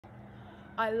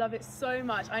I love it so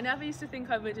much. I never used to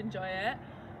think I would enjoy it.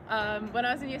 When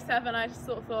I was in year 7, I just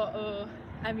sort of thought, oh,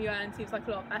 MUN seems like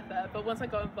a lot of effort, but once I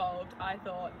got involved, I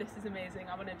thought, this is amazing,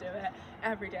 I want to do it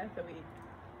every day of the week.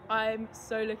 I'm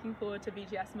so looking forward to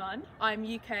BGS MUN. I'm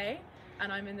UK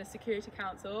and I'm in the Security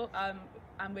Council,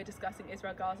 and we're discussing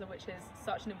Israel-Gaza, which is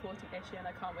such an important issue, and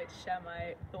I can't wait to share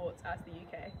my thoughts as the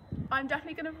UK. I'm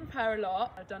definitely going to prepare a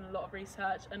lot. I've done a lot of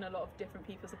research and a lot of different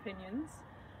people's opinions,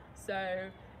 so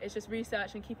it's just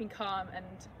research and keeping calm and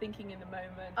thinking in the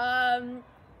moment.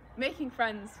 Making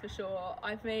friends for sure.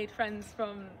 I've made friends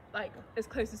from like as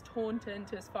close as Taunton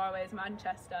to as far away as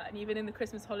Manchester, and even in the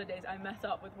Christmas holidays I met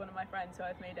up with one of my friends who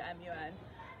I've made at MUN.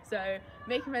 So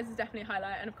making friends is definitely a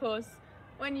highlight, and of course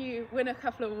when you win a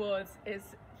couple of awards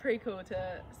it's pretty cool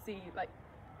to see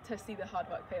the hard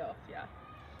work pay off. Yeah,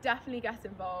 definitely get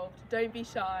involved, don't be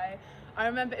shy. I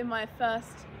remember in my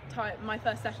first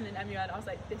session in MUN, I was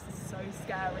like, this is so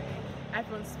scary,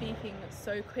 everyone's speaking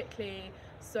so quickly,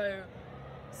 so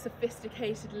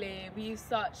sophisticatedly, we use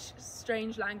such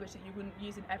strange language that you wouldn't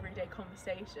use in everyday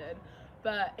conversation,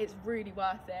 but it's really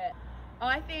worth it.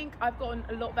 I think I've gotten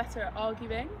a lot better at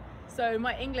arguing, so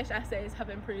my English essays have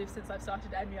improved since I've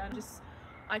started MUN.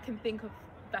 I can think of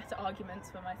better arguments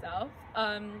for myself,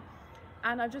 and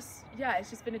it's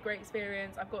just been a great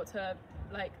experience. I've got to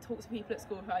like talk to people at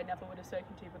school who I never would have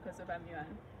spoken to because of MUN.